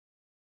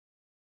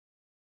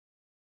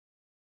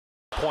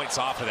Points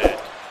off of that.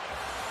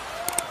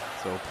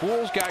 So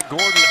Poole's got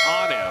Gordon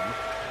on him.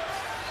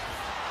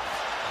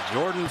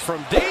 Jordan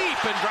from deep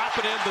and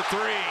dropping in the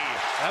three.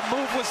 That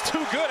move was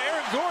too good.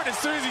 Aaron Gordon, as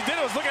soon as he did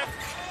it, was looking at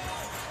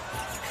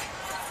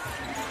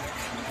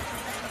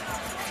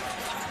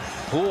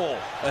Poole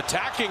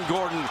attacking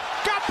Gordon.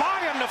 Got by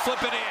him to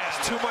flip it in.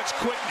 too much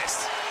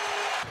quickness.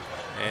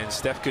 And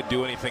Steph couldn't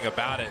do anything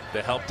about it.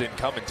 The help didn't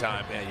come in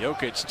time. And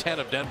Jokic 10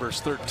 of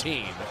Denver's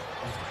 13.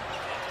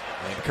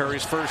 And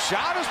Curry's first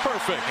shot is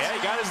perfect. Yeah,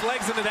 he got his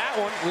legs into that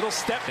one. Little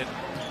step in,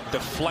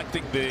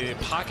 deflecting the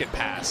pocket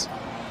pass.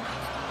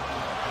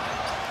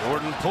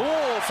 Gordon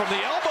Poole from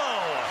the elbow.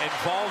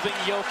 Involving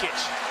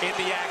Jokic in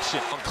the action.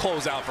 On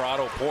closeout for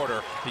Otto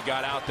Porter. He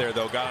got out there,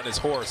 though, got on his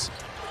horse.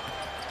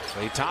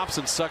 Klay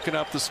Thompson sucking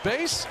up the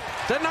space.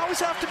 Doesn't always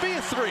have to be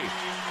a three.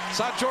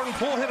 Saw Jordan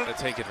Poole hit it. To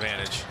take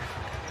advantage.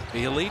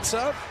 The Elite's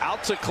up,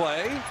 out to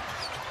Klay.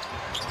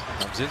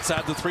 Comes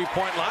inside the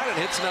three-point line and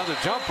hits another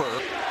jumper.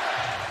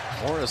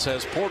 Morris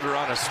has Porter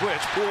on a switch.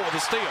 Poole with a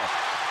steal.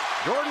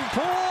 Jordan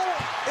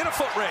Poole in a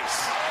foot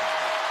race.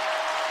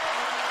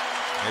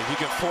 If you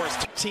can force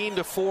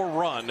 15-4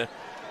 run,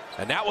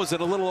 and that was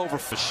at a little over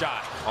the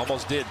shot.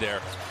 Almost did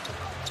there.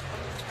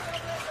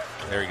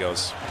 There he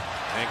goes.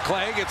 And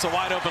Klay gets a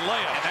wide open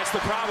layup. And that's the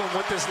problem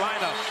with this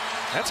lineup.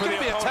 That's going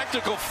to be a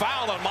technical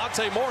foul on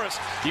Monte Morris.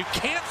 You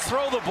can't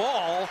throw the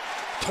ball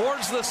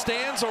towards the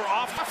stands or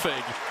off the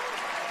fig.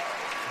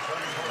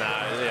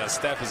 Nah, yeah,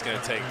 Steph is going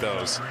to take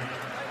those.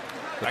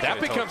 But that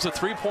becomes a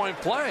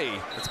three-point play.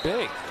 It's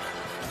big.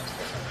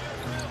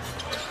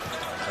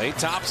 Klay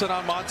Thompson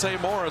on Monte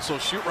Morris will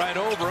shoot right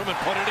over him and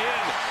put it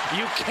in.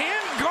 You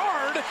can't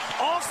guard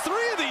all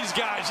three of these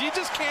guys. You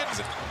just can't.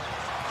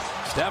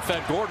 Steph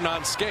had Gordon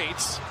on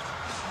skates.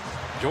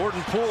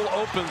 Jordan Poole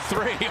open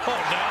three. Oh,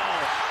 no.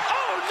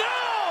 Oh,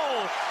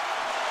 no!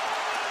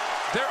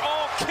 They're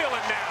all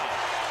killing now.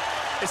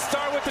 It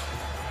started with the...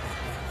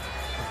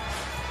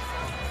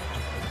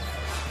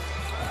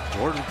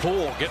 Jordan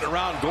Poole getting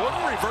around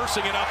Gordon,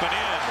 reversing it up and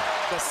in.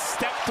 The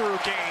step-through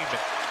game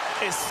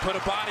is put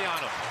a body on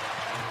him.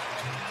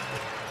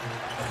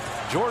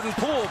 Jordan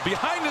Poole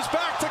behind his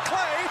back to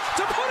Klay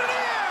to put it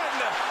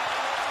in!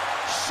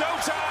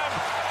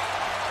 Showtime!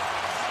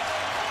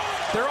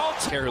 They're all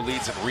terror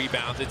leads and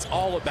rebounds. It's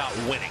all about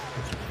winning.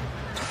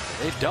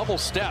 They double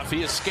Steph.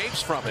 He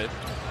escapes from it.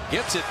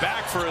 Gets it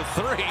back for a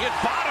three. It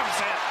bottoms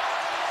it.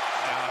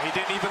 He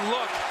didn't even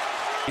look.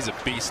 He's a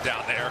beast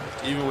down there.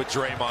 Even with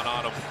Draymond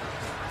on him.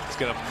 He's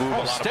going to move a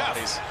lot Steph. of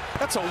bodies.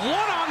 That's a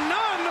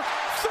one-on-none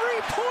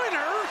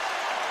three-pointer.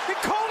 He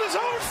called his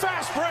own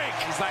fast break.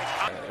 He's like,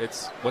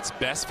 it's what's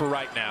best for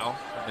right now.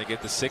 They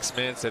get the 6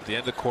 minutes at the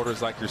end of the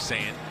quarters, like you're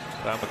saying.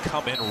 But I'm going to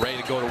come in ready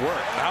to go to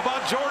work. How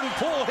about Jordan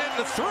Poole hitting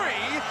the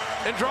three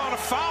and drawing a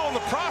foul in the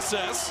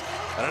process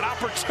and an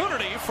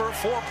opportunity for a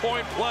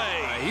four-point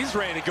play. He's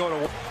ready to go to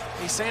work.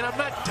 He's saying, I'm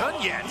not done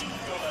yet.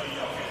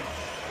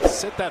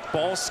 Set that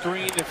ball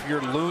screen if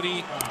you're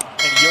Looney.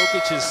 And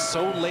Jokic is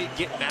so late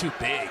getting that too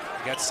big.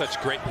 He got such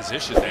great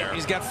position there.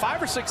 He's got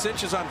 5 or 6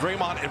 inches on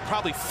Draymond and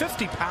probably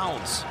 50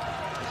 pounds.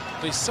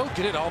 But he's so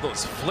good at all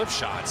those flip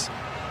shots.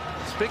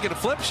 Speaking of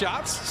flip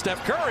shots,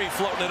 Steph Curry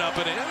floating it up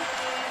and in.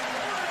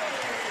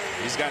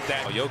 He's got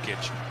that.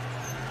 Jokic.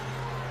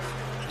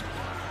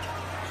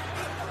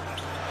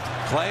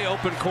 Klay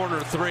open corner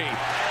three.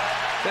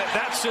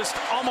 That's just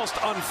almost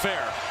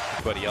unfair.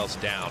 Everybody else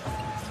down.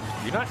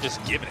 You're not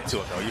just giving it to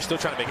him, though. You're still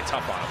trying to make it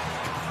tough on him.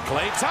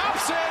 Klay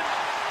Thompson,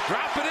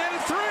 drop it in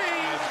three.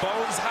 And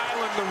Bones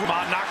Highland, the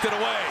knocked it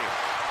away.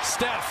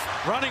 Steph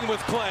running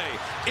with Klay.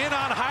 In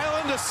on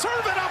Highland to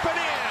serve it up and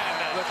in.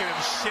 Look at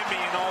him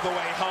shimmying all the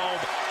way home.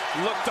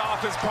 Looked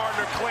off his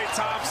partner, Klay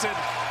Thompson.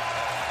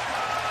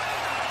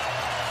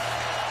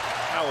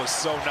 That was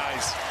so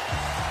nice.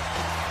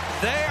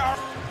 They are.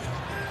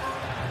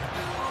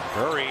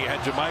 Curry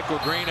had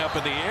JaMychal Green up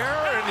in the air,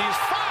 and he's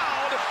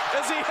fouled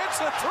as he hits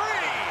a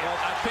three. Well,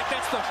 I think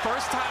that's the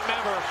first time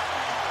ever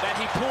that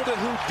he pulled a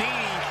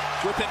Houdini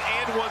with an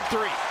and-one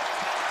three.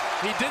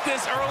 He did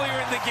this earlier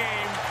in the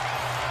game.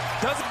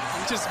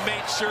 He just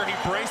made sure he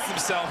braced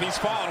himself. He's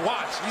falling.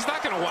 Watch. He's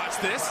not going to watch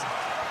this.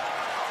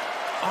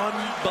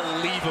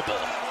 Unbelievable.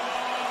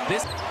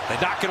 They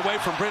knock it away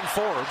from Bryn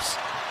Forbes.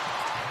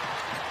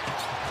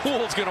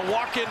 Poole's going to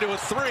walk into a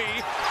three.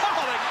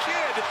 Oh, the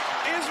kid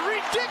is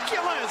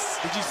ridiculous.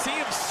 Did you see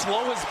him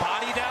slow his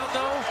body down,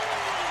 though?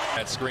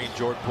 That screen,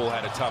 Jordan Poole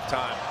had a tough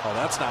time. Oh,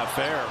 that's not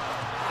fair.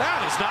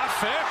 That is not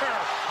fair.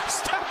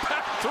 Step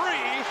back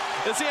three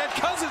as he had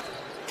Cousins.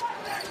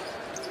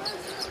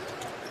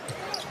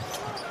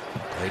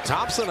 Klay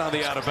Thompson on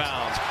the out of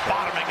bounds,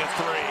 bottoming a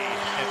three.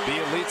 And the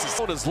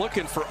Elites is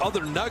looking for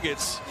other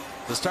nuggets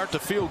to start to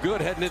feel good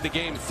heading into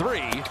game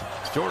 3.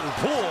 Jordan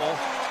Poole.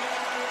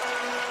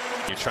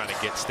 You're trying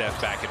to get Steph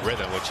back in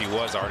rhythm, which he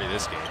was already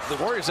this game. The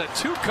Warriors had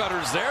 2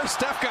 cutters there.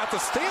 Steph got the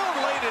steal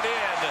and laid it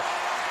in.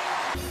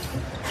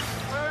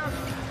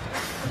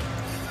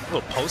 A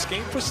little post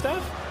game for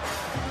Steph.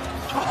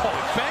 Oh,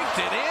 he banked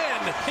it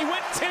in. He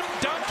went Tim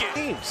Duncan.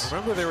 games.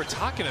 Remember, they were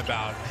talking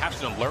about having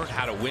to learn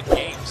how to win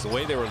games. The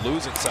way they were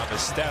losing some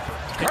is Steph.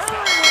 Curry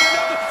with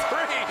another